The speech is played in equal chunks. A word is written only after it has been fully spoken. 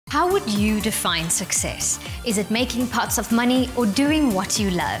How would you define success? Is it making pots of money or doing what you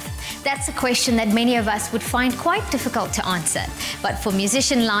love? That's a question that many of us would find quite difficult to answer. But for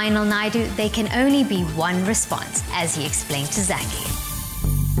musician Lionel Naidoo, there can only be one response, as he explained to Zakeeya.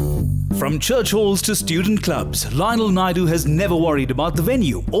 From church halls to student clubs, Lionel Naidoo has never worried about the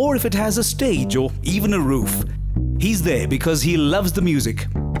venue or if it has a stage or even a roof. He's there because he loves the music.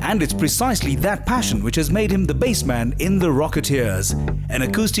 And it's precisely that passion which has made him the bassman in the Rocketeers, an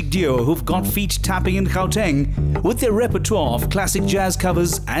acoustic duo who've got feet tapping in Gauteng with their repertoire of classic jazz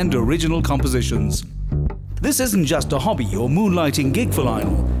covers and original compositions. This isn't just a hobby or moonlighting gig for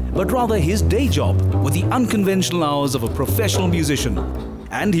Lionel, but rather his day job with the unconventional hours of a professional musician.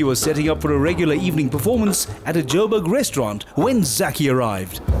 And he was setting up for a regular evening performance at a Joburg restaurant when Zakeeya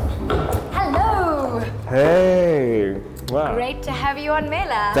arrived. Hello! Hey! Wow. Great to have you on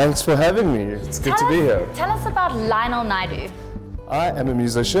Mela. Thanks for having me. It's good to be here. Tell us about Lionel Naidoo. I am a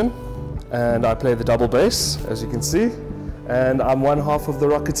musician and I play the double bass, as you can see, and I'm one half of the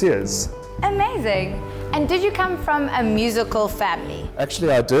Rocketeers. Amazing. And did you come from a musical family?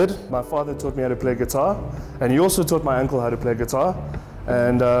 Actually, I did. My father taught me how to play guitar, and he also taught my uncle how to play guitar.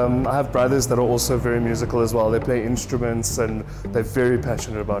 And I have brothers that are also very musical as well. They play instruments and they're very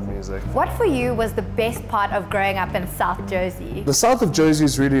passionate about music. What for you was the best part of growing up in South Jersey? The south of Jersey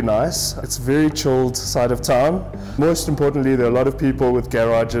is really nice. It's a very chilled side of town. Most importantly, there are a lot of people with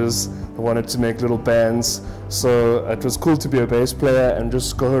garages who wanted to make little bands. So it was cool to be a bass player and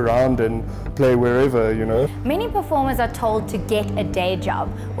just go around and play wherever, you know. Many performers are told to get a day job.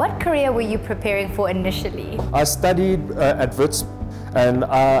 What career were you preparing for initially? I studied at Wits and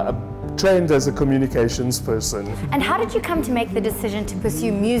I trained as a communications person. And how did you come to make the decision to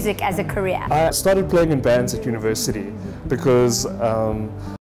pursue music as a career? I started playing in bands at university because